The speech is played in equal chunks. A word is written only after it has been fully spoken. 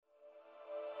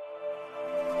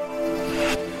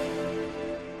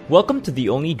Welcome to the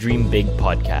Only Dream Big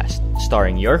podcast,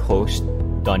 starring your host,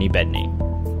 Donnie Bedney.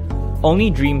 Only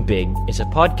Dream Big is a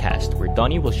podcast where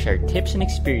Donnie will share tips and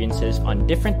experiences on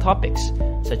different topics,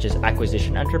 such as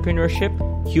acquisition entrepreneurship,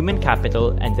 human capital,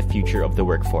 and the future of the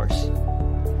workforce.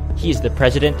 He is the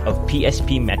president of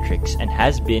PSP Metrics and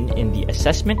has been in the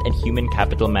assessment and human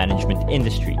capital management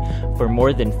industry for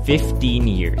more than 15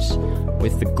 years,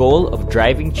 with the goal of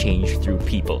driving change through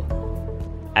people.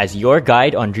 As your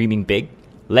guide on dreaming big,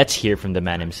 let's hear from the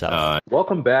man himself.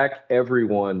 Welcome back,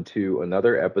 everyone, to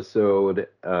another episode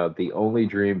of the Only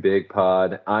Dream Big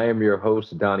pod. I am your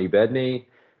host, Donnie Bedney.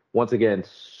 Once again,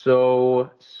 so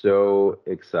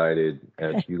excited.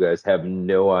 And you guys have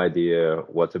no idea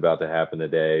what's about to happen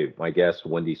today. My guest,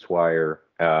 Wendy Swire.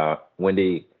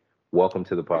 Wendy, welcome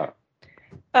to the pod.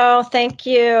 Oh, thank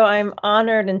you. I'm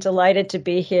honored and delighted to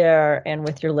be here and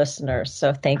with your listeners.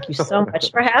 So thank you so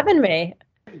much for having me.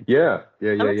 Yeah.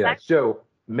 So,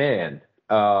 man,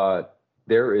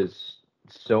 there is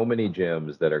so many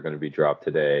gems that are going to be dropped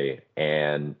today.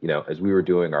 And, as we were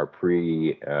doing our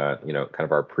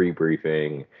our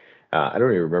pre-briefing, I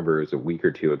don't even remember, it was a week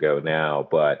or two ago now,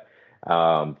 but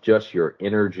just your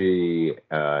energy,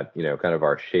 kind of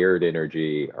our shared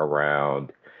energy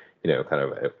around, kind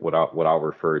of what I'll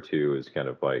refer to as kind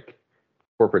of like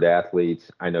corporate athletes.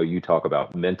 I know you talk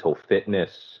about mental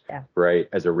fitness, right,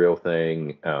 as a real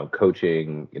thing,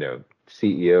 coaching,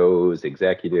 CEOs,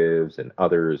 executives, and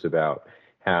others about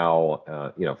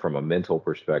how, from a mental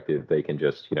perspective, they can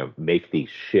just, make these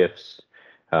shifts,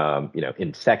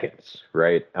 in seconds,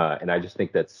 right? And I just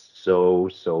think that's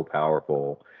so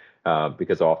powerful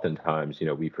because oftentimes,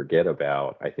 we forget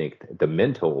about, I think, the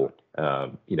mental,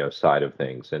 side of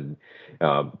things. And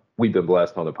we've been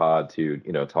blessed on the pod to,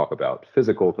 talk about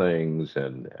physical things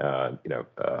and,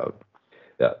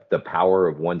 the power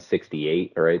of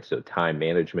 168, right? So time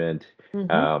management,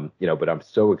 but I'm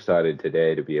so excited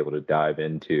today to be able to dive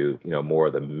into, more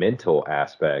of the mental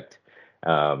aspect,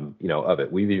 of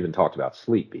it. We've even talked about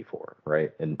sleep before,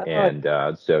 right?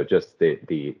 So just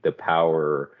the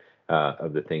power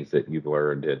of the things that you've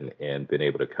learned and been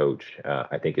able to coach,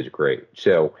 I think is great.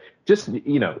 So just,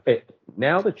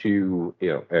 now that you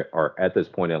are at this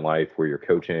point in life where you're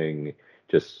coaching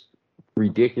just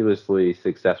ridiculously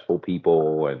successful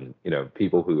people and,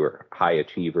 people who are high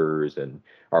achievers and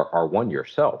are one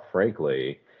yourself,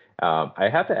 frankly, I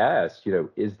have to ask,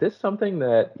 is this something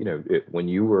that, when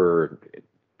you were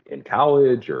in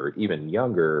college or even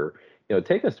younger,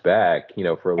 take us back,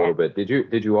 for a little bit.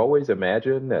 Did you always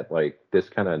imagine that like this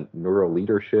kind of neural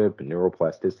leadership and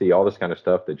neuroplasticity, all this kind of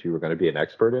stuff, that you were going to be an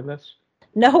expert in this?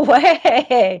 No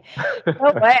way.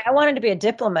 No way. I wanted to be a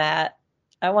diplomat.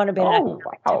 I want to be an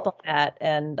diplomat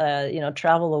and,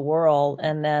 travel the world.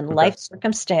 And then life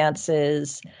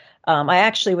circumstances. I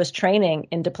actually was training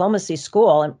in diplomacy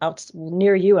school out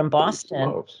near you in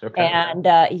Boston. And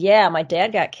my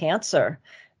dad got cancer.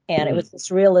 And it was this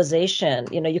realization,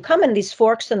 you come in these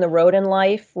forks in the road in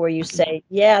life where you say,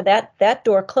 that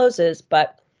door closes,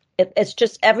 but it's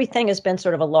just everything has been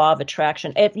sort of a law of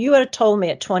attraction. If you had told me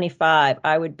at 25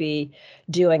 I would be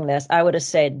doing this, I would have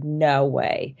said, no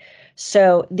way.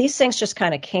 So these things just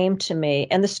kind of came to me.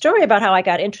 And the story about how I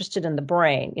got interested in the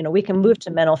brain, we can move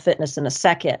to mental fitness in a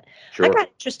second. Sure. I got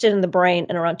interested in the brain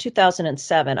in around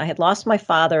 2007. I had lost my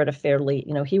father at a fairly,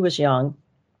 he was young.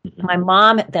 My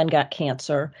mom then got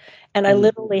cancer, and I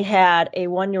literally had a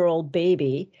 1-year-old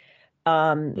baby.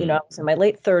 I was in my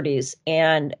late 30s,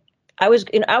 and I was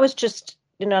just,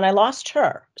 and I lost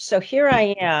her. So here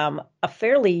I am, a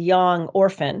fairly young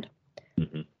orphan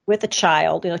with a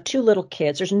child, 2 little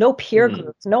kids. There's no peer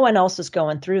groups. No one else is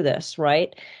going through this,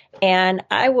 right? And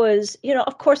I was,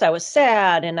 of course I was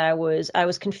sad and I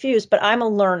was confused, but I'm a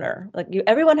learner. Like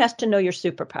everyone has to know your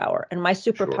superpower. And my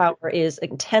superpower is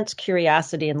intense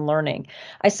curiosity and learning.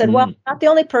 I said, well, I'm not the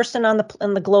only person on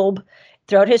the globe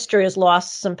throughout history has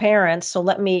lost some parents. So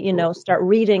let me, start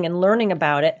reading and learning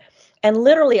about it. And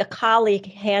literally a colleague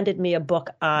handed me a book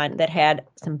that had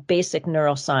some basic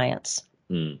neuroscience.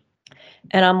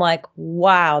 And I'm like,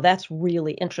 wow, that's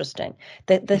really interesting.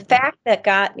 The fact that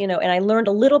and I learned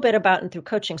a little bit about it through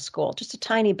coaching school, just a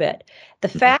tiny bit. The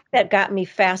fact that got me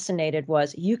fascinated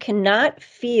was you cannot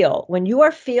feel, when you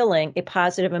are feeling a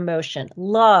positive emotion,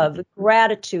 love,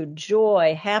 gratitude,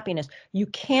 joy, happiness,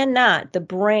 the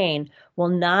brain will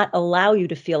not allow you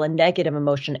to feel a negative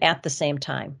emotion at the same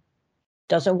time.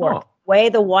 Doesn't work. The way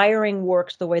the wiring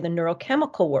works, the way the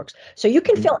neurochemical works. So you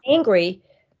can feel angry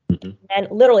and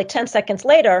literally 10 seconds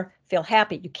later, feel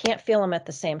happy. You can't feel them at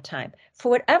the same time. For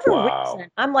whatever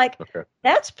reason, I'm like,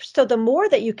 that's so the more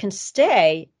that you can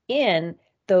stay in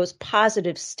those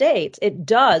positive states. It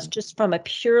does, just from a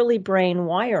purely brain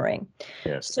wiring.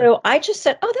 Yeah. So I just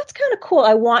said, oh, that's kind of cool.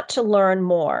 I want to learn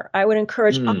more. I would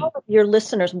encourage all of your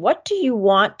listeners, what do you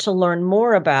want to learn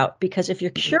more about? Because if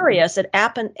you're curious, it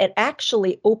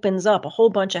actually opens up a whole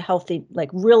bunch of healthy, like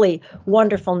really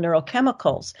wonderful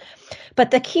neurochemicals.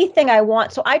 But the key thing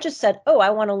so I just said, oh,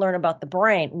 I want to learn about the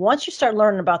brain. Once you start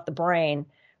learning about the brain,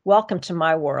 welcome to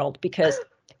my world, because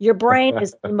your brain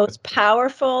is the most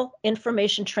powerful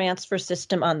information transfer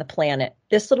system on the planet.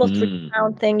 This little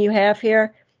 3-pound thing you have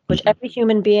here, which every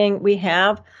human being we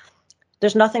have,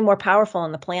 there's nothing more powerful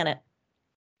on the planet.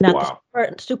 Not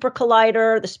the super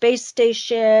collider, the space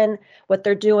station, what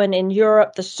they're doing in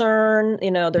Europe, the CERN,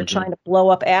 they're trying to blow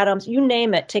up atoms, you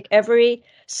name it. Take every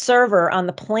server on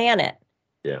the planet.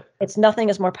 Yeah. It's nothing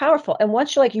is more powerful. And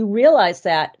once you realize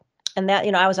that, and that,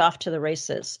 I was off to the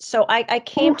races. So I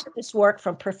came to this work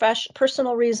from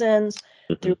personal reasons,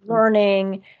 through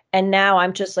learning, and now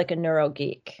I'm just like a neuro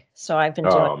geek. So I've been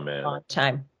doing it a long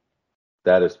time.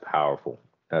 That is powerful.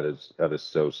 That is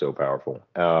so powerful.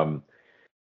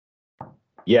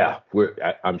 Yeah,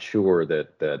 I'm sure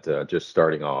that just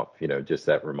starting off, just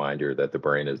that reminder that the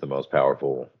brain is the most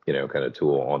powerful, kind of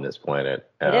tool on this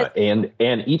planet, and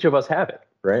each of us have it,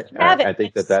 right? I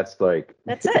think that's like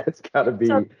that's it. It's got to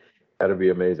be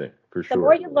amazing for sure. The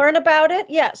more you learn about it,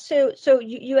 yeah. So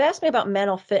you asked me about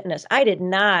mental fitness. I did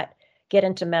not get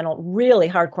into really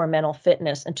hardcore mental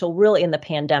fitness until really in the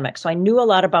pandemic. So I knew a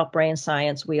lot about brain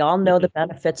science. We all know the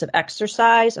benefits of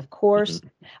exercise, of course,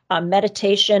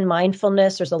 meditation,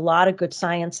 mindfulness. There's a lot of good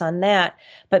science on that.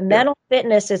 But mental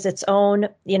fitness is its own,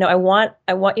 I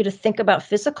want you to think about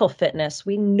physical fitness.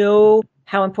 We know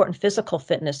how important physical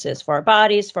fitness is for our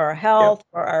bodies, for our health,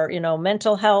 for our,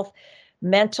 mental health.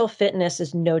 Mental fitness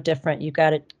is no different. You got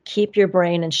to keep your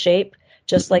brain in shape,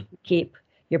 just like you keep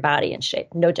your body in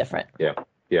shape. No different.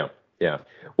 Yeah.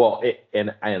 Well,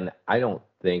 and I don't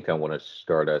think I want to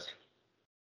start us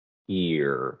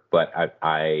here, but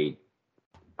I'm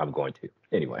going to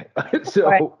anyway.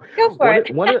 So go for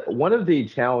it. One of the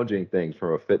challenging things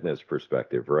from a fitness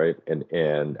perspective, right?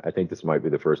 And I think this might be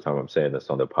the first time I'm saying this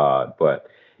on the pod, but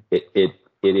it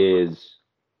is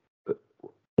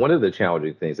one of the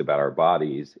challenging things about our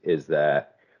bodies is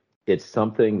that it's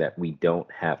something that we don't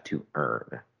have to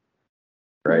earn.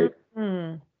 Right?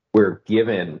 Mm-hmm. We're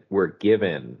given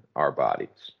our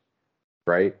bodies,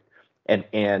 right?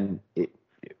 And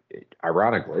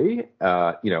ironically,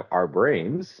 our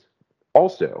brains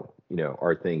also,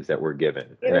 are things that we're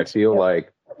given. And I feel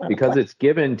like because it's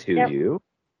given to you,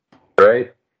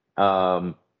 right?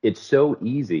 It's so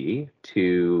easy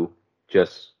to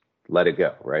just let it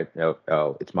go, right?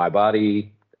 Oh, it's my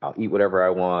body. I'll eat whatever I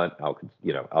want. I'll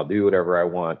do whatever I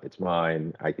want. It's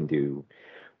mine. I can do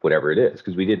whatever it is,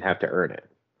 because we didn't have to earn it,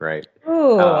 right?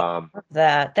 Ooh, I love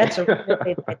that. That's a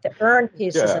really the earn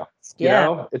piece.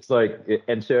 It's like,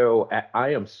 and so I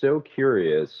am so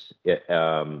curious.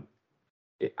 I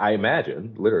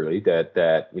imagine literally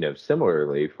that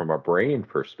similarly from a brain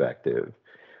perspective,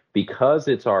 because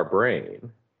it's our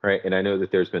brain, right? And I know that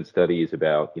there's been studies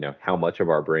about how much of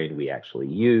our brain we actually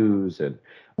use and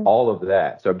all of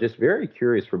that. So I'm just very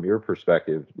curious from your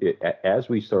perspective, as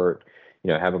we start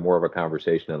having more of a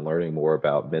conversation and learning more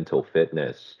about mental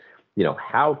fitness,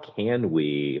 how can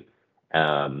we,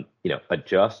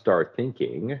 adjust our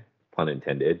thinking, pun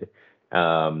intended,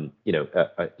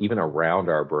 even around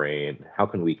our brain? How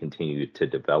can we continue to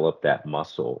develop that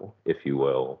muscle, if you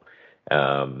will?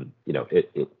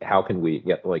 How can we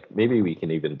get, maybe we can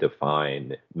even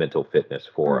define mental fitness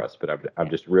for us, but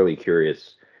I'm just really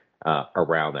curious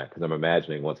around that, because I'm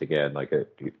imagining, once again, like a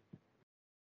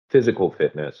physical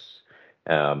fitness.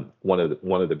 One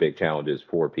of the big challenges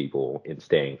for people in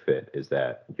staying fit is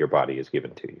that your body is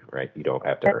given to you, right? You don't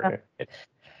have to earn it.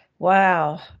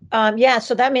 Wow.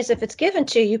 So that means if it's given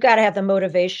to you, you got to have the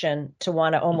motivation to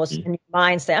want to almost in your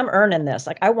mind say, I'm earning this.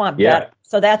 Like, I want better.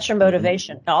 So that's your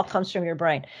motivation. It all comes from your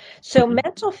brain. So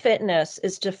mental fitness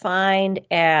is defined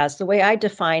as, the way I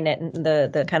define it, and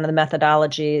the kind of the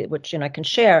methodology, which I can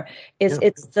share, is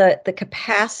it's the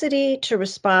capacity to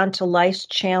respond to life's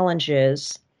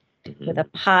challenges with a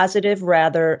positive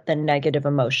rather than negative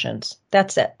emotions.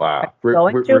 That's it. Wow.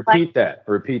 Repeat that.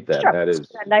 Sure. That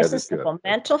is nice and simple. Good.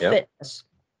 Mental fitness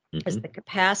is the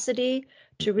capacity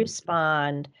to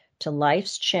respond to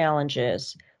life's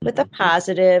challenges with a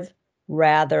positive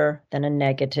rather than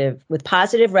negative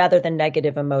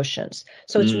emotions.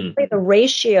 So it's really the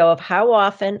ratio of how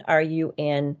often are you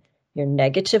in your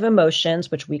negative emotions,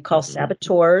 which we call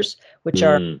saboteurs, which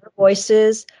are our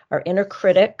voices, our inner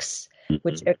critics,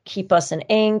 which keep us in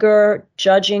anger,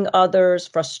 judging others,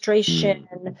 frustration,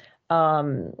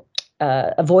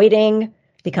 avoiding,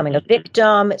 becoming a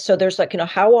victim. So there's like,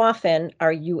 how often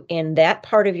are you in that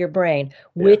part of your brain,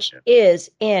 which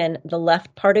is in the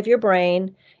left part of your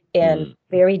brain, in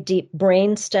very deep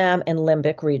brain stem and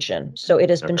limbic region. So it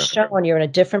has been shown you're in a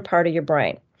different part of your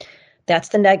brain. That's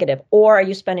the negative. Or are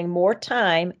you spending more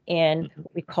time in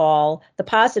what we call the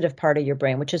positive part of your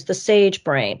brain, which is the sage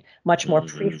brain, much more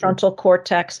prefrontal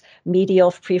cortex,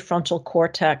 medial prefrontal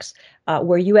cortex,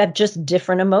 where you have just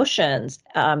different emotions,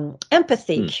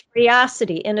 empathy,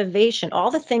 curiosity, innovation,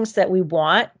 all the things that we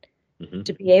want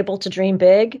to be able to dream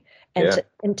big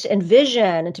and to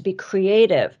envision and to be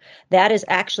creative. That is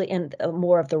actually in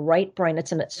more of the right brain.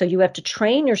 It's in it. So you have to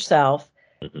train yourself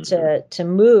to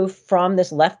move from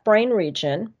this left brain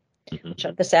region, which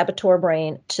the saboteur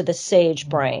brain, to the sage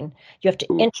brain. You have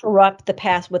to interrupt the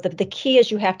path. The key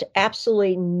is you have to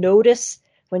absolutely notice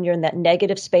when you're in that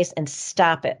negative space and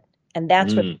stop it. And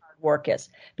that's what hard work is,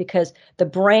 because the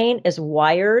brain is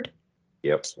wired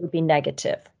to be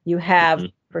negative. You have,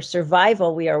 for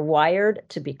survival, we are wired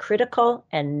to be critical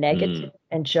and negative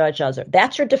and judge others.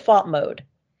 That's your default mode.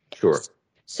 Sure.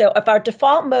 So if our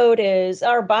default mode is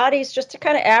our body's just a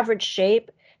kind of average shape,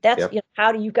 that's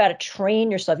how do you got to train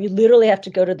yourself? You literally have to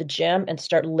go to the gym and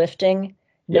start lifting.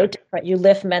 No different. You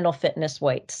lift mental fitness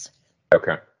weights.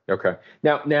 Okay.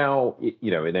 Now,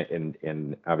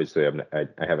 and obviously I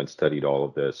haven't studied all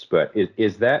of this, but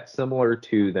is that similar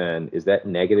to then? Is that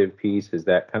negative piece? Is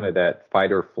that kind of that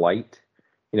fight or flight,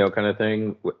 kind of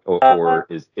thing, or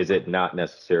is it not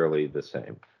necessarily the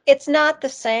same? It's not the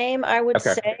same, I would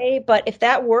say, but if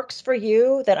that works for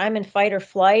you, that I'm in fight or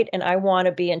flight and I want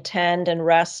to be in tend and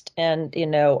rest, and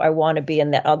I want to be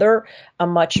in the other, a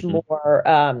much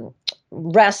more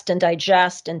rest and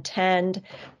digest and tend.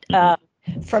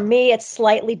 For me, it's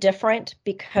slightly different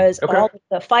because all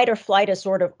the fight or flight is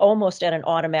sort of almost at an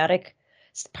automatic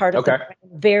part of the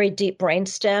brain, very deep brain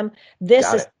stem.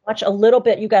 This is you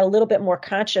got a little bit more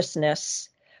consciousness.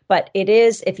 But it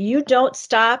is, if you don't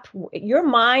stop, your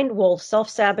mind will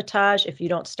self-sabotage if you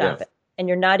don't stop it. And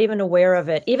you're not even aware of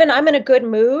it. Even I'm in a good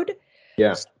mood.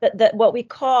 Yeah. That what we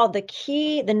call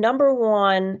the number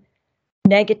one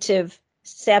negative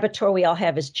saboteur we all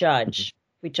have is judge.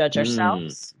 We judge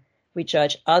ourselves, we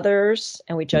judge others,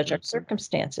 and we judge our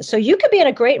circumstances. So you could be in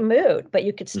a great mood, but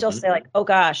you could still say like, oh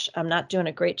gosh, I'm not doing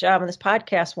a great job on this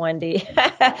podcast, Wendy.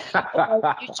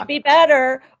 Or, you should be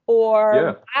better.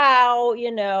 Or wow,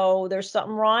 there's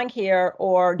something wrong here,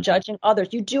 or judging others.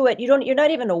 You do it. You're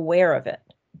not even aware of it.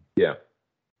 Yeah.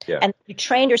 Yeah. And you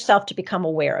train yourself to become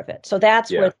aware of it. So that's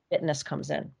where fitness comes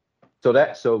in. So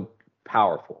that's so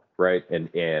powerful, right? And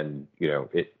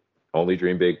it Only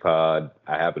Dream Big Pod.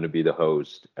 I happen to be the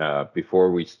host.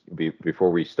 Before we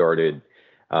started,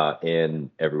 and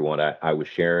everyone, I was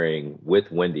sharing with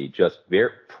Wendy just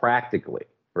very practically,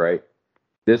 right?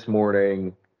 This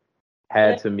morning,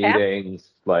 had some meetings,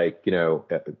 like,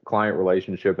 client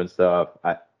relationship and stuff.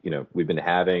 We've been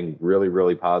having really,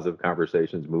 really positive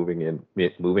conversations moving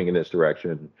in this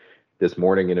direction. This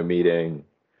morning in a meeting,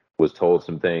 was told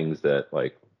some things that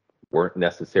like weren't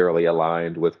necessarily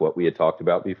aligned with what we had talked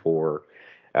about before.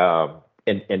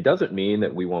 And doesn't mean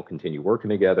that we won't continue working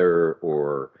together,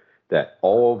 or that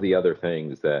all the other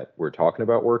things that we're talking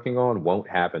about working on won't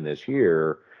happen this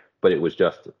year, but it was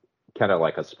just kind of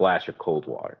like a splash of cold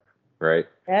water. Right.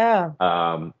 Yeah.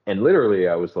 And literally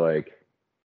I was like,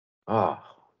 oh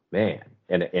man.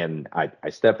 And I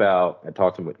step out, I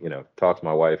talk to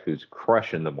my wife, who's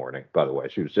crushing the morning, by the way.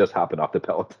 She was just hopping off the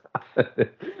Peloton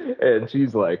and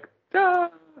she's like,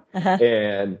 ah.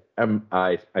 And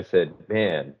I said,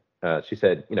 man, she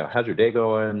said, how's your day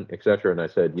going, et cetera. And I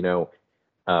said,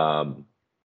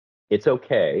 it's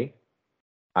okay.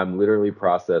 I'm literally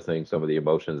processing some of the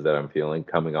emotions that I'm feeling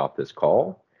coming off this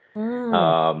call.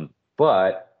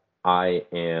 But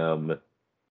I'm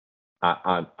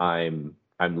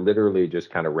literally just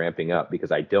kind of ramping up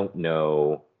because I don't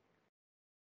know.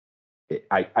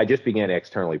 I just began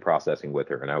externally processing with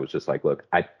her, and I was just like, look,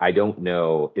 I don't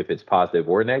know if it's positive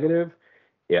or negative.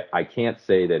 I can't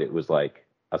say that it was like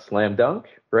a slam dunk,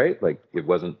 right? Like it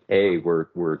wasn't, hey,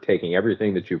 we're taking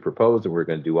everything that you proposed and we're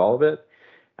going to do all of it.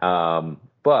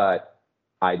 But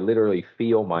I literally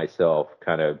feel myself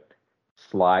kind of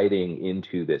sliding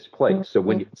into this place.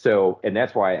 So and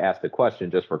that's why I asked the question,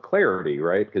 just for clarity,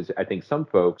 right? Because I think some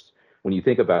folks, when you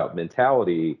think about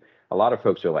mentality, a lot of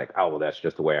folks are like, oh, well, that's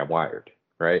just the way I'm wired,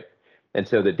 right? And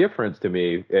so the difference to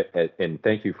me, and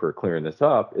thank you for clearing this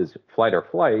up, is fight or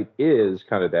flight is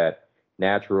kind of that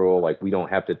natural, like we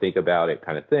don't have to think about it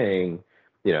kind of thing.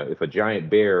 If a giant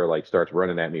bear like starts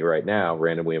running at me right now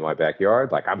randomly in my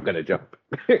backyard, like I'm gonna jump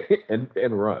and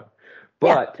run.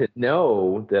 But to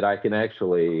know that I can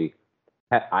actually,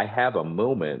 I have a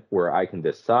moment where I can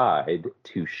decide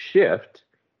to shift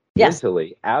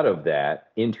mentally out of that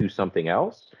into something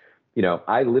else.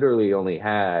 I literally only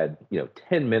had,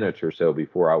 10 minutes or so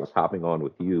before I was hopping on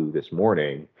with you this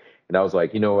morning. And I was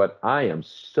like, you know what? I am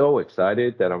so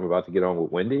excited that I'm about to get on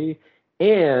with Wendy.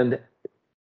 And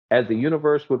as the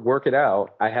universe would work it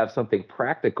out, I have something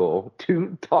practical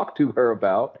to talk to her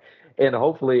about. And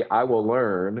hopefully I will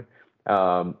learn.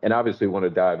 And obviously want to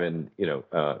dive in,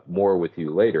 more with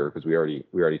you later because we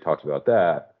already talked about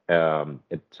that.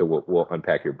 And so we'll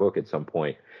unpack your book at some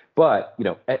point. But,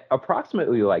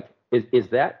 approximately like, is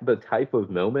that the type of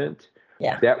moment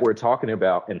that we're talking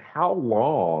about? And how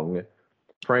long,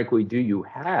 frankly, do you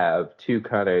have to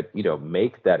kind of,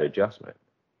 make that adjustment?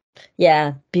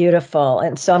 Yeah, beautiful.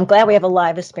 And so I'm glad we have a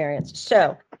live experience.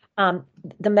 So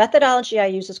the methodology I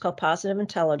use is called positive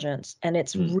intelligence, and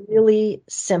it's really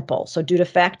simple. So due to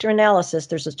factor analysis,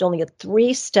 there's just only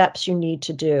 3 steps you need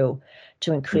to do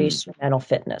to increase your mental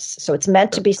fitness. So it's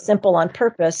meant to be simple on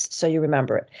purpose so you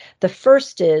remember it. The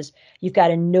first is you've got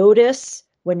to notice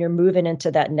when you're moving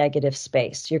into that negative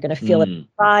space. You're going to feel it in your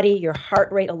body, your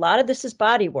heart rate. A lot of this is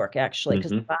body work, actually,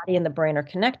 because the body and the brain are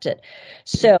connected.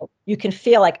 So you can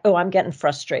feel like, oh, I'm getting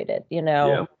frustrated.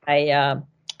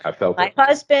 I felt my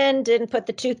husband didn't put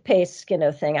the toothpaste,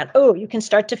 thing on. Oh, you can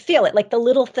start to feel it, like the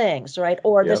little things, right?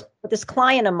 Or this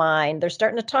client of mine, they're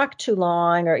starting to talk too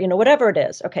long, or whatever it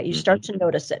is. Okay, you start to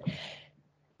notice it.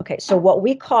 Okay, so what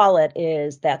we call it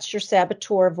is that's your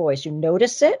saboteur voice. You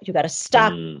notice it, you got to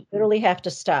stop. You literally have to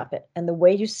stop it. And the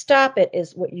way you stop it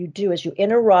is what you do is you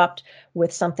interrupt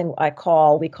with something we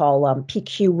call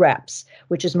PQ reps,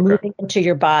 which is moving into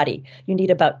your body. You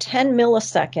need about 10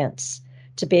 milliseconds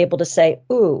to be able to say,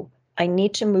 ooh, I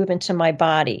need to move into my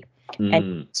body.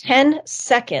 And 10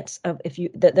 seconds of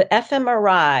the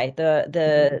fMRI,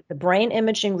 the brain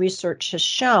imaging research has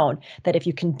shown that if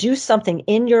you can do something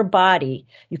in your body,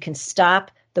 you can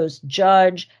stop those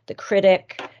judge, the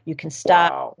critic, you can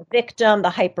stop the victim, the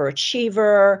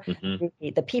hyperachiever,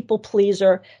 the people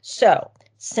pleaser. So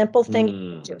simple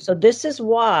thing to do. So this is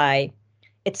why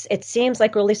it seems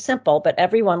like really simple, but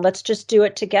everyone, let's just do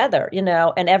it together, and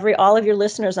all of your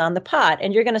listeners on the pod,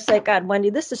 and you're going to say, God, Wendy,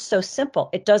 this is so simple.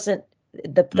 It doesn't,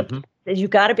 you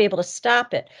got to be able to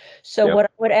stop it. So what I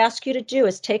would ask you to do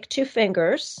is take 2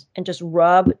 fingers and just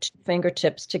rub 2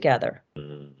 fingertips together.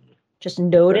 Just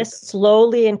notice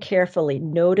slowly and carefully,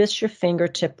 notice your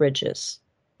fingertip ridges.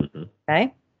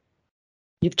 Okay.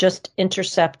 You've just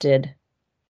intercepted.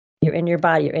 You're in your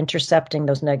body, you're intercepting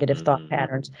those negative thought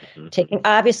patterns. Taking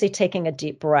a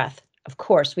deep breath. Of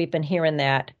course, we've been hearing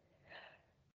that.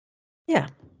 Yeah.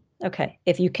 Okay.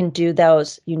 If you can do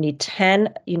those, you need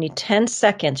 10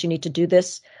 seconds. You need to do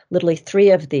this, literally 3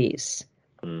 of these.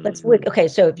 Okay,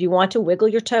 so if you want to wiggle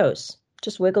your toes,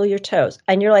 just wiggle your toes.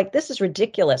 And you're like, this is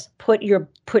ridiculous. Put your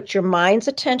mind's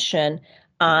attention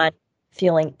on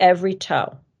feeling every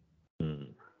toe.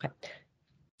 Okay.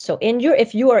 So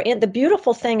if you are in, the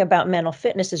beautiful thing about mental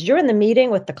fitness is you're in the meeting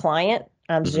with the client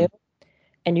on Zoom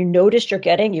and you notice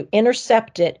you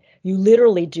intercept it. You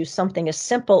literally do something as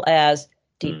simple as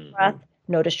deep breath,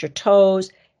 notice your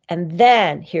toes. And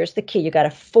then here's the key. You got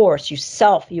to force you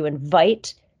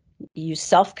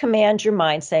self-command your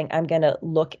mind saying, I'm going to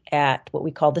look at what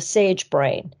we call the sage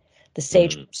brain, the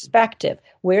sage perspective.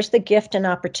 Where's the gift and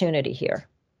opportunity here?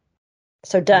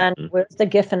 So, Don, where's the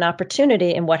gift and opportunity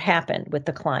in what happened with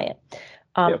the client?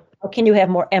 How can you have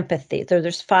more empathy?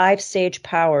 There's 5 sage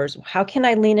powers. How can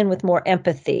I lean in with more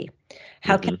empathy?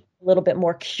 How can I be a little bit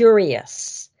more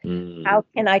curious? How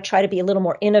can I try to be a little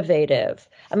more innovative?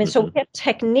 I mean, so we have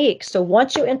techniques. So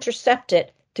once you intercept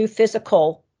it through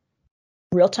physical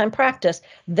real-time practice,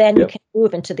 then you can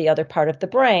move into the other part of the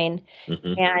brain.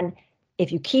 And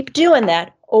if you keep doing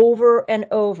that over and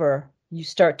over, you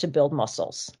start to build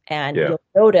muscles and you'll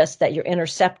notice that you're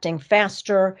intercepting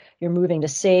faster, you're moving to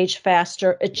sage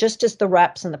faster. It just is the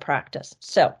reps and the practice.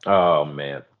 So, oh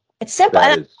man, it's simple.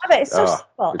 It's so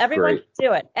simple. Everyone can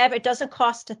do it. It doesn't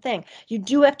cost a thing. You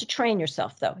do have to train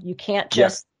yourself though. You can't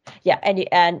just,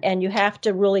 and you have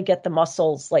to really get the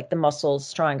muscles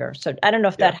stronger. So I don't know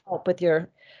if that helped with your,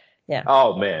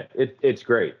 Oh man, it's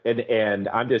great, and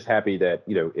I'm just happy that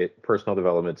personal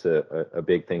development's a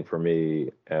big thing for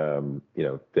me.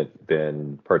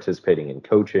 Been participating in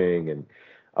coaching and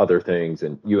other things,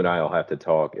 and you and I will have to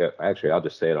talk. Actually, I'll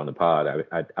just say it on the pod.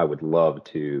 I would love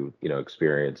to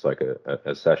experience like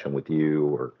a session with you,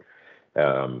 or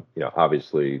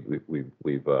obviously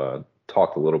we've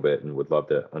talked a little bit and would love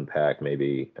to unpack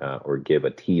maybe or give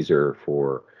a teaser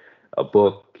for a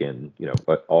book and,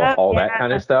 but all that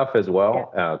kind of stuff as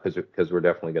well. Because we're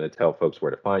definitely going to tell folks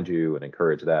where to find you and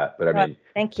encourage that. But I mean,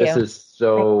 thank you. This is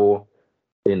so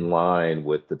in line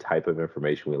with the type of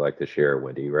information we like to share,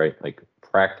 Wendy, right? Like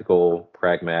practical,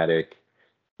 pragmatic,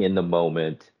 in the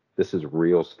moment. This is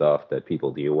real stuff that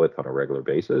people deal with on a regular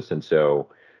basis. And so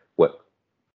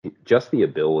just the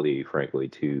ability, frankly,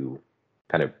 to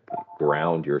kind of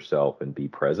ground yourself and be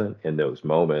present in those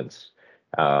moments,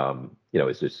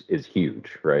 is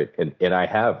huge, right? And I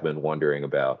have been wondering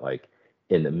about, like,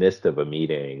 in the midst of a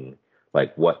meeting,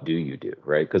 like, what do you do,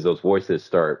 right? Because those voices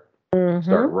start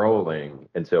rolling,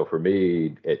 and so for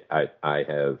me, I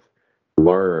have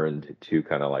learned to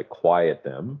kind of like quiet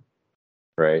them,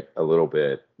 right, a little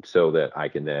bit, so that I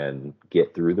can then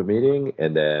get through the meeting,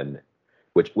 and then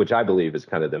which I believe is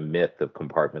kind of the myth of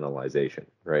compartmentalization,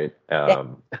 right?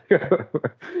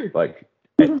 Like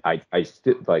I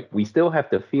still, like, we still have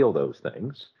to feel those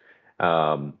things.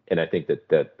 And I think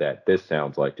that this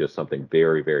sounds like just something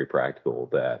very, very practical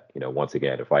that, once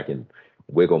again, if I can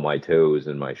wiggle my toes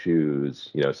in my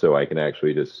shoes, so I can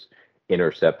actually just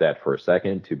intercept that for a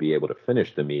second to be able to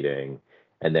finish the meeting.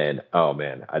 And then, oh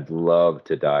man, I'd love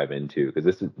to dive into,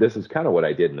 because this is kind of what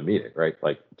I did in the meeting, right?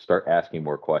 Like, start asking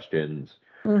more questions,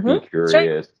 be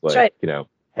curious,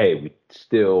 hey, we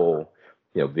still,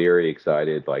 very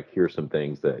excited. Like, here's some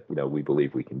things that, we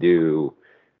believe we can do.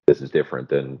 This is different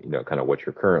than, kind of what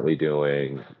you're currently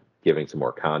doing, giving some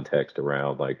more context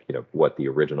around, like, what the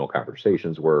original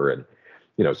conversations were. And,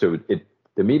 so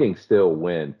the meeting still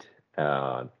went,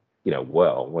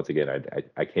 well. Once again,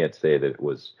 I can't say that it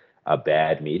was a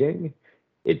bad meeting.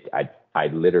 I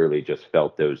literally just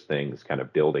felt those things kind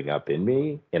of building up in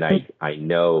me. And I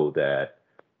know that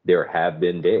there have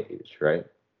been days, right?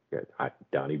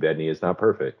 Donnie Bedney is not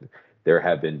perfect. There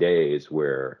have been days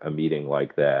where a meeting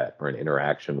like that, or an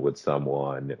interaction with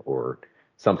someone, or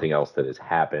something else that has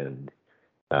happened,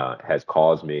 has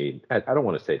caused me, I don't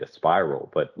want to say to spiral,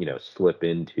 but, slip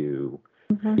into,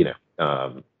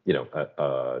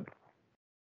 a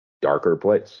darker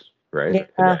place, right?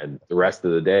 Yeah. And the rest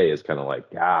of the day is kind of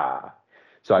like,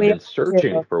 So I've been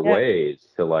searching for ways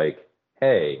to, like,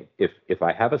 hey, if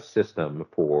I have a system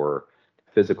for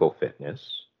physical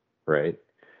fitness, right,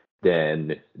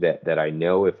 then that I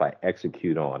know if I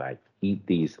execute on, I eat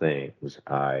these things,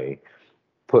 I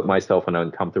put myself in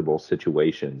uncomfortable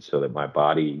situations so that my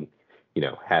body,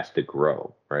 has to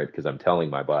grow, right? Because I'm telling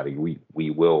my body, we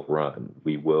will run,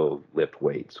 we will lift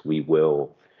weights, we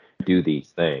will do these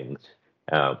things,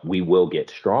 we will get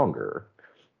stronger.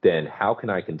 Then how can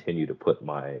I continue to put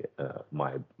my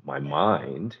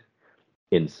mind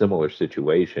in similar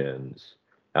situations,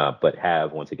 but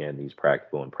have, once again, these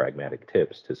practical and pragmatic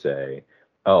tips to say,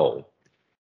 oh,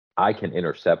 I can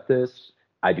intercept this.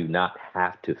 I do not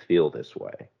have to feel this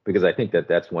way. Because I think that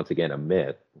that's, once again, a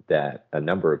myth that a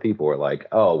number of people are like,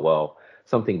 oh, well,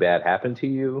 something bad happened to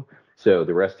you, so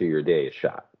the rest of your day is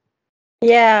shot.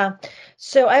 Yeah.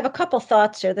 So I have a couple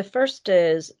thoughts here. The first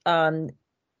is,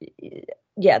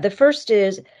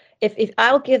 if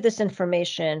I'll give this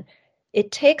information,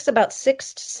 it takes about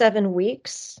 6 to 7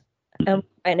 weeks.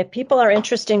 And if people are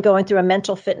interested in going through a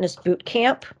mental fitness boot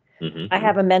camp, I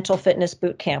have a mental fitness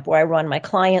boot camp where I run my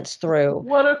clients through.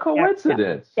 What a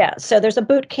coincidence. Yeah. So there's a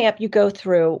boot camp you go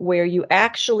through where you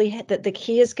actually, the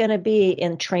key is going to be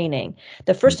in training.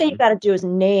 The first thing you got to do is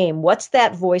name, what's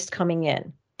that voice coming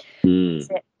in?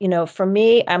 For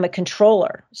me, I'm a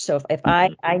controller. So if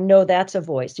I know that's a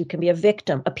voice, you can be a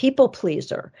victim, a people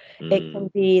pleaser. It can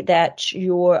be that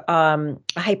you're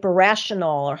hyper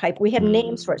rational or we have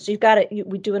names for it. So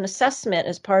we do an assessment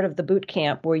as part of the boot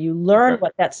camp where you learn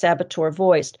what that saboteur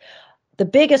voiced. The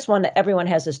biggest one that everyone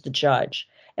has is the judge.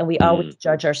 And we always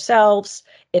judge ourselves.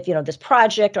 If, this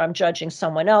project, or I'm judging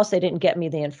someone else, they didn't get me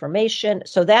the information.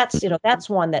 So that's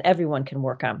one that everyone can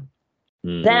work on.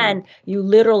 Then you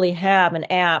literally have an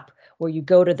app where you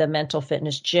go to the mental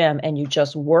fitness gym and you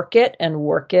just work it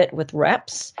with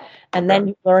reps. And then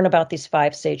you learn about these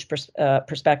 5 sage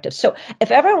perspectives. So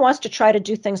if everyone wants to try to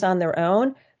do things on their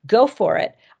own, go for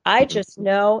it. I just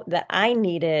know that I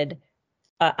needed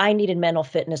mental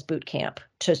fitness boot camp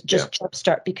to just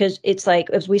jumpstart, because it's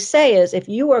like, as we say, is if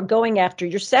you are going after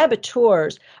your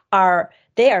saboteurs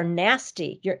they are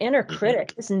nasty. Your inner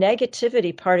critic, this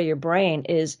negativity part of your brain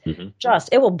is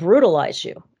it will brutalize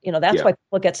you. That's why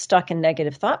people get stuck in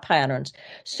negative thought patterns.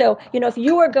 So, if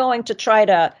you are going to try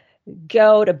to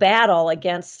go to battle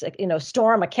against,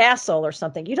 storm a castle or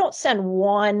something, you don't send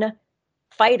one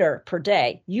fighter per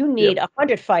day. You need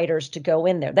 100 fighters to go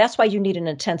in there. That's why you need an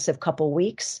intensive couple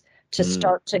weeks to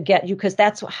start to get you, because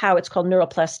that's how it's called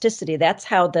neuroplasticity. That's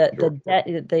how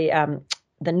the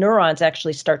the neurons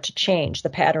actually start to change, the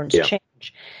patterns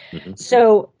change. Mm-hmm.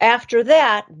 So after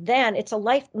that, then it's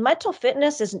mental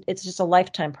fitness it's just a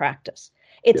lifetime practice.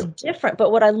 It's different,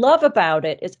 but what I love about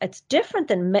it is it's different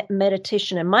than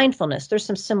meditation and mindfulness. There's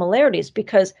some similarities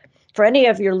because for any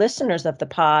of your listeners of the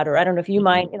pod, or I don't know if you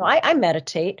mind, I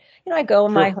meditate. I go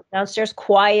in my downstairs,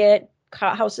 quiet,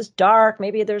 house is dark.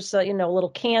 Maybe there's a little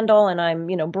candle, and I'm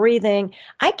breathing.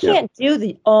 I can't do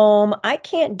the Om. I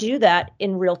can't do that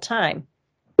in real time.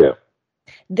 Yeah.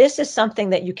 This is something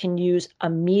that you can use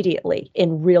immediately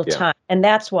in real time. And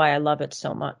that's why I love it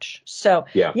so much. So,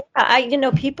 people,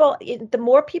 the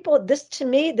more people, this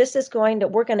is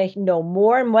we're going to know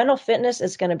more, and mental fitness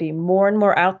is going to be more and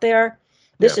more out there.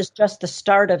 This is just the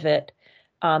start of it.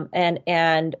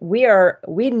 And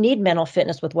we need mental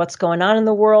fitness with what's going on in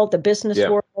the world, the business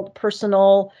world,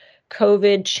 personal,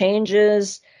 COVID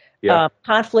changes,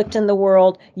 conflict in the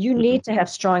world. You need to have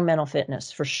strong mental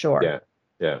fitness for sure. Yeah.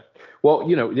 Yeah. Well,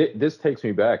 this takes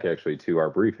me back actually to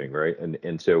our briefing, right?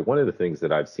 And so one of the things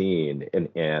that I've seen,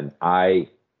 and I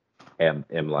am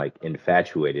like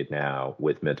infatuated now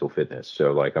with mental fitness.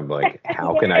 So like, I'm like,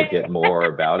 how can I get more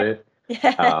about it?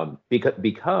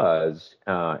 Because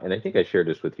and I think I shared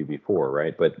this with you before,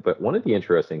 right? But one of the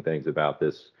interesting things about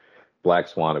this Black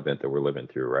Swan event that we're living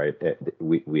through, right?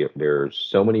 There's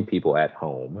so many people at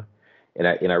home, and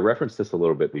I referenced this a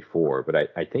little bit before, but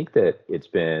I think that it's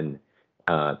been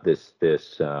this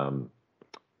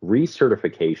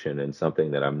recertification in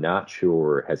something that I'm not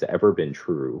sure has ever been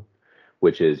true,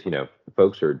 which is,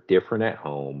 folks are different at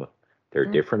home, they're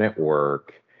different at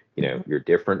work, you're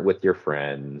different with your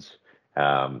friends,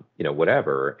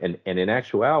 whatever. And in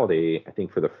actuality, I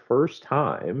think for the first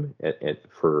time,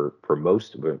 for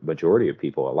most majority of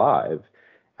people alive,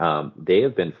 they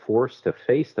have been forced to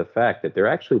face the fact that they're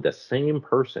actually the same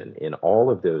person in all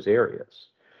of those areas.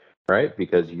 Right,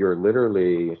 because you're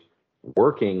literally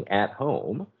working at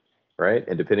home, right?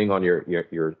 And depending on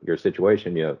your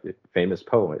situation, famous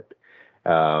poet,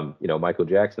 Michael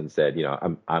Jackson said,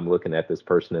 I'm looking at this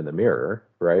person in the mirror,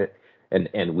 right?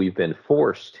 And we've been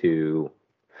forced to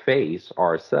face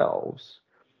ourselves,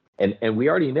 and we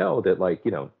already know that, like,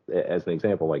 as an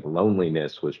example, like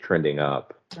loneliness was trending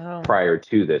up prior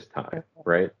to this time,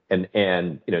 right? And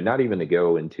not even to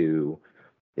go into,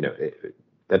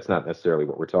 that's not necessarily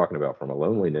what we're talking about from a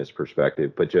loneliness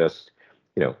perspective, but just,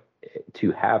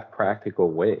 to have practical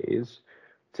ways,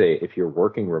 say, if you're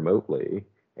working remotely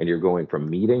and you're going from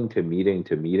meeting to meeting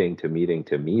to meeting to meeting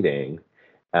to meeting,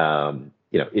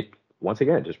 it, once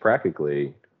again, just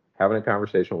practically having a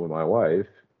conversation with my wife,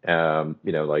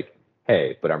 like,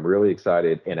 hey, but I'm really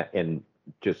excited and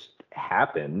just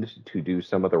happened to do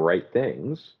some of the right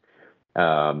things,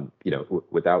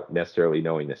 without necessarily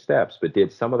knowing the steps, but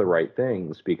did some of the right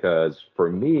things, because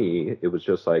for me, it was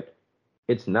just like,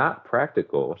 it's not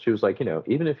practical. She was like,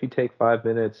 even if you take 5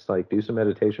 minutes, like do some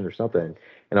meditation or something.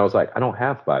 And I was like, I don't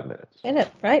have 5 minutes. In it,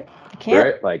 right? I can't.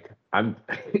 Right? Like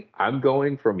I'm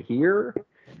going from here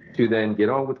to then get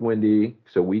on with Wendy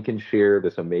so we can share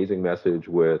this amazing message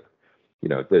with,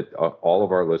 all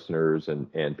of our listeners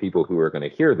and people who are going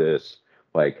to hear this.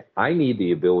 Like, I need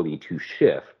the ability to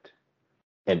shift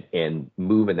and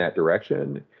move in that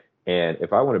direction. And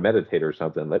if I want to meditate or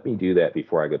something, let me do that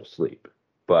before I go to sleep.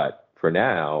 But for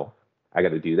now, I got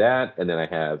to do that. And then I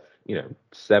have,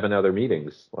 7 other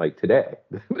meetings like today.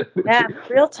 Yeah,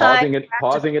 real time.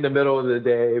 Pausing in the middle of the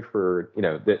day for,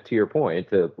 to your point,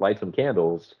 to light some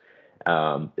candles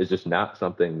is just not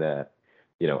something that,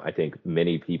 I think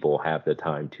many people have the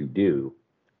time to do.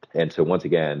 And so once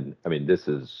again, I mean, this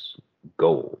is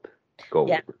gold.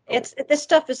 Yeah, this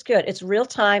stuff is good. It's real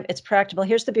time. It's practical.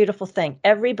 Here's the beautiful thing.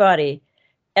 Every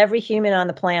human on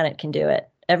the planet can do it.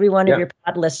 Every one of your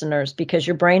pod listeners, because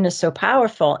your brain is so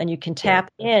powerful and you can tap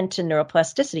into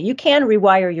neuroplasticity. You can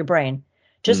rewire your brain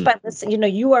just by listening.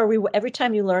 You are every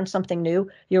time you learn something new,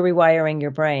 you're rewiring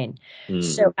your brain.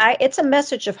 So it's a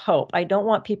message of hope. I don't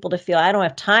want people to feel I don't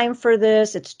have time for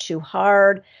this. It's too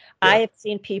hard. Yeah. I have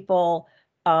seen people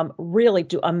really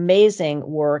do amazing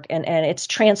work, and it's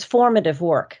transformative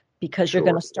work, because you're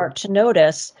going to start to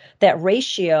notice that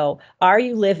ratio. Are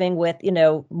you living with,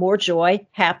 more joy,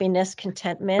 happiness,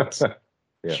 contentment,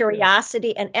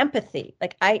 curiosity, and empathy?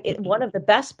 Like one of the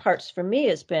best parts for me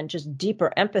has been just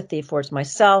deeper empathy towards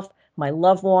myself, my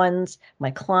loved ones,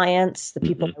 my clients, the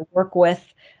people I work with.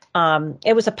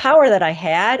 It was a power that I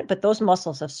had, but those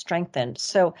muscles have strengthened.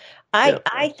 So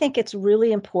I think it's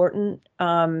really important.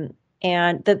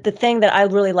 And the thing that I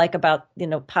really like about,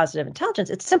 positive intelligence,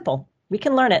 it's simple. We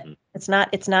can learn it. It's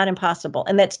not impossible.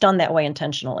 And that's done that way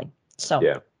intentionally. So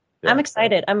I'm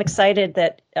excited. I'm excited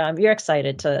that you're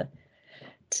excited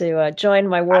to join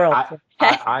my world.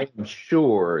 I'm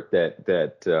sure that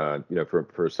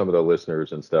for some of the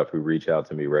listeners and stuff who reach out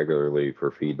to me regularly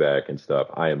for feedback and stuff,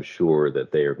 I am sure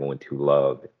that they are going to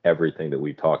love everything that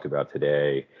we've talked about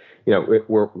today.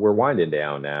 We're winding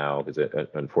down now because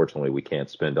unfortunately we can't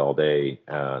spend all day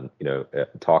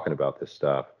talking about this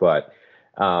stuff. But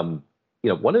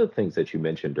one of the things that you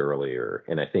mentioned earlier,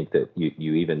 and I think that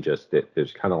you even just that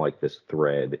there's kind of like this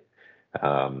thread,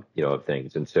 of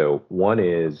things. And so one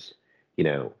is,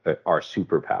 our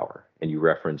superpower, and you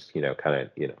referenced,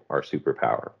 our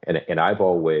superpower. And I've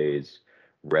always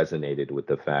resonated with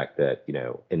the fact that,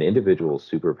 an individual's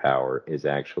superpower is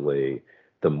actually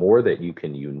the more that you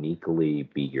can uniquely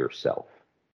be yourself,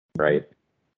 right?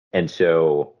 And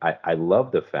so I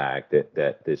love the fact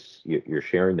that this, you're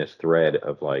sharing this thread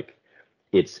of like,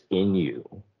 it's in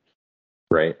you,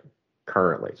 right?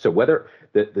 Currently. So whether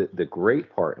the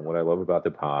great part and what I love about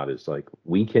the pod is like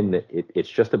it's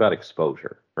just about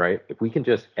exposure, right? If we can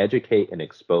just educate and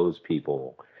expose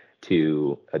people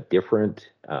to a different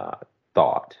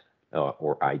thought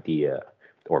or idea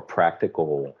or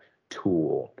practical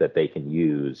tool that they can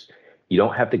use, you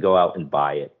don't have to go out and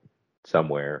buy it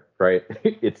somewhere, right?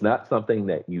 It's not something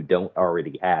that you don't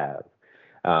already have.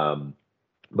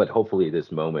 But hopefully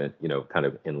this moment, kind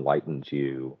of enlightens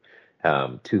you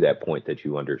to that point that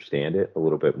you understand it a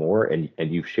little bit more, and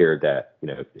you've shared that,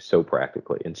 so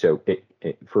practically. And so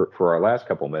for our last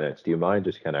couple minutes, do you mind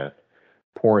just kind of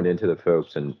pouring into the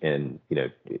folks and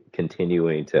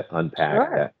continuing to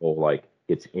unpack that whole, like,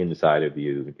 it's inside of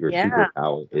you, your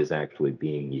superpower is actually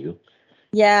being you?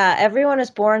 Yeah, everyone is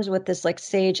born with this like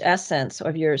sage essence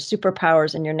of your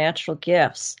superpowers and your natural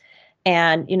gifts.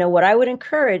 And, what I would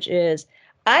encourage is,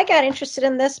 I got interested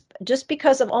in this just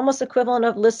because of almost equivalent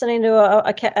of listening to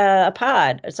a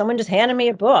pod. Someone just handed me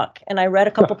a book and I read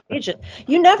a couple pages.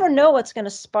 You never know what's going to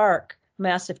spark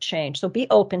massive change. So be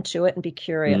open to it and be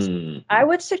curious. I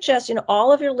would suggest,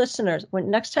 all of your listeners, when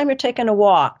next time you're taking a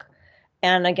walk,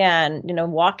 and again,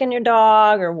 walking your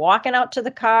dog or walking out to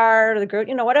the car or the group,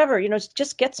 whatever,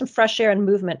 just get some fresh air and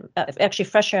movement. Actually,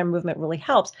 fresh air and movement really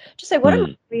helps. Just say, what are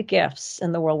my three gifts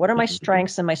in the world? What are my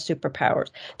strengths and my superpowers?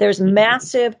 There's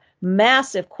massive,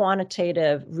 massive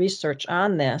quantitative research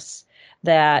on this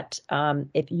that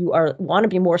if you want to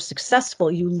be more successful,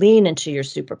 you lean into your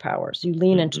superpowers. You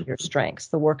lean into your strengths,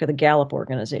 the work of the Gallup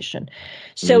organization.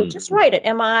 So just write it.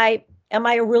 Am I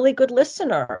a really good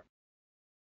listener?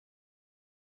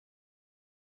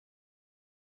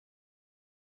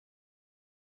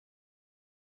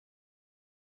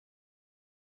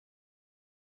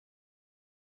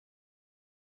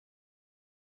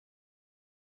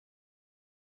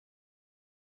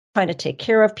 Trying to take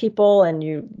care of people and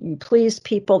you please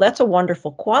people. That's a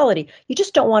wonderful quality. You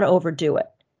just don't want to overdo it.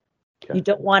 Okay. You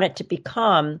don't want it to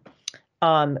become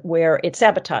where it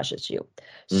sabotages you.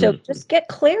 So just get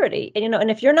clarity. And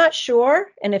if you're not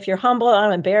sure, and if you're humble,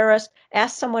 I'm embarrassed,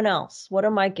 ask someone else. What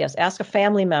are my gifts? Ask a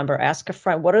family member, ask a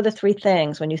friend. What are the three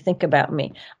things when you think about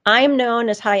me? I am known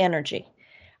as high energy.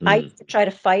 I used to try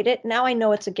to fight it. Now I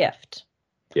know it's a gift.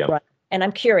 Yeah. Right? And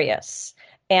I'm curious.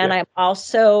 And I'm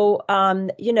also, I'm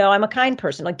a kind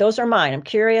person. Like those are mine. I'm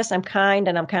curious, I'm kind,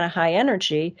 and I'm kind of high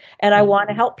energy. And I want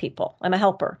to help people. I'm a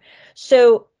helper.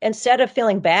 So instead of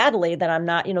feeling badly that I'm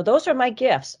not, those are my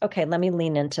gifts. Okay, let me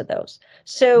lean into those.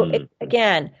 So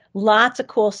again, lots of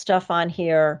cool stuff on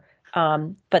here.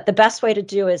 But the best way to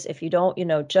do is if you don't,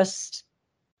 just,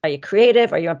 are you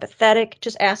creative? Are you empathetic?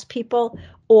 Just ask people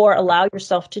or allow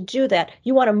yourself to do that.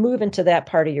 You want to move into that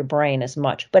part of your brain as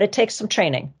much, but it takes some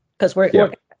training. Because we're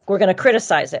going to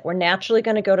criticize it. We're naturally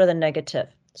going to go to the negative.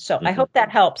 So I hope that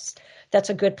helps. That's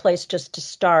a good place just to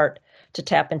start to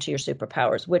tap into your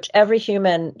superpowers, which every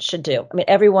human should do. I mean,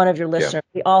 every one of your listeners,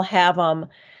 we all have them.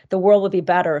 The world would be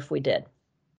better if we did.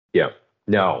 Yeah.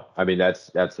 No, I mean, that's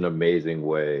an amazing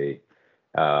way,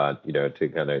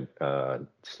 to kind of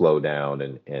slow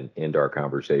down and end our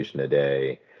conversation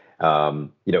today. As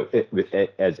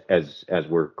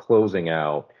we're closing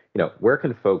out, where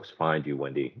can folks find you,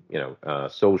 Wendy?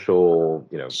 Social,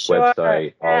 Sure.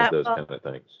 website, all of those kind of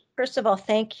things. First of all,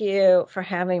 thank you for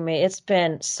having me. It's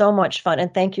been so much fun.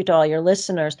 And thank you to all your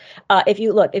listeners. If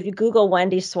you Google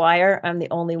Wendy Swire, I'm the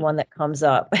only one that comes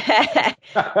up.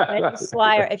 Wendy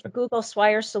Swire. If you Google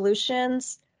Swire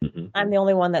Solutions, I'm the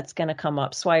only one that's going to come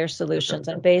up. Swire Solutions.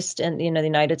 I'm based in the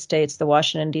United States, the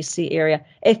Washington, D.C. area.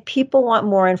 If people want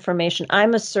more information,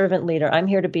 I'm a servant leader. I'm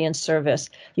here to be in service.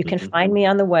 You can find me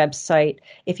on the website.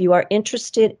 If you are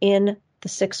interested in the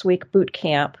 6-week boot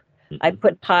camp, I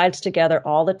put pods together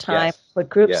all the time. Put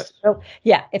groups. Yes. So,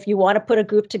 if you want to put a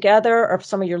group together, or if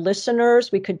some of your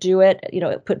listeners, we could do it.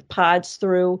 Put pods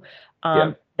through.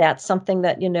 That's something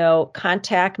that,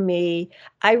 contact me.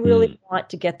 I really want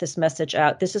to get this message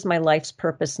out. This is my life's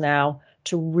purpose now,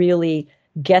 to really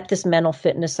get this mental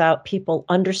fitness out. People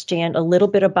understand a little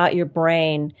bit about your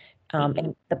brain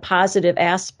and the positive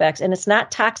aspects. And it's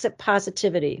not toxic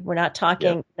positivity. We're not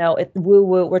talking,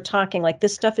 woo-woo. We're talking like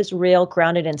this stuff is real,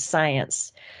 grounded in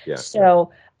science. Yeah.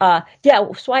 So,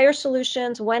 Swire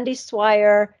Solutions, Wendy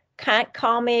Swire.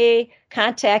 Call me,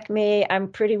 contact me.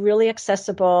 I'm really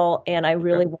accessible, and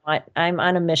I'm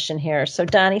on a mission here. So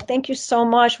Donnie, thank you so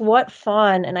much. What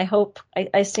fun. And I hope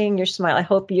I see in your smile, I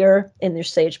hope you're in your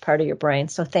sage part of your brain.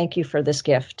 So thank you for this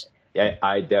gift. Yeah,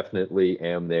 I definitely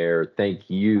am there. Thank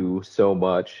you so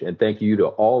much. And thank you to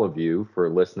all of you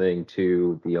for listening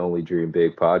to the Only Dream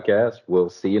Big podcast. We'll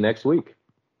see you next week.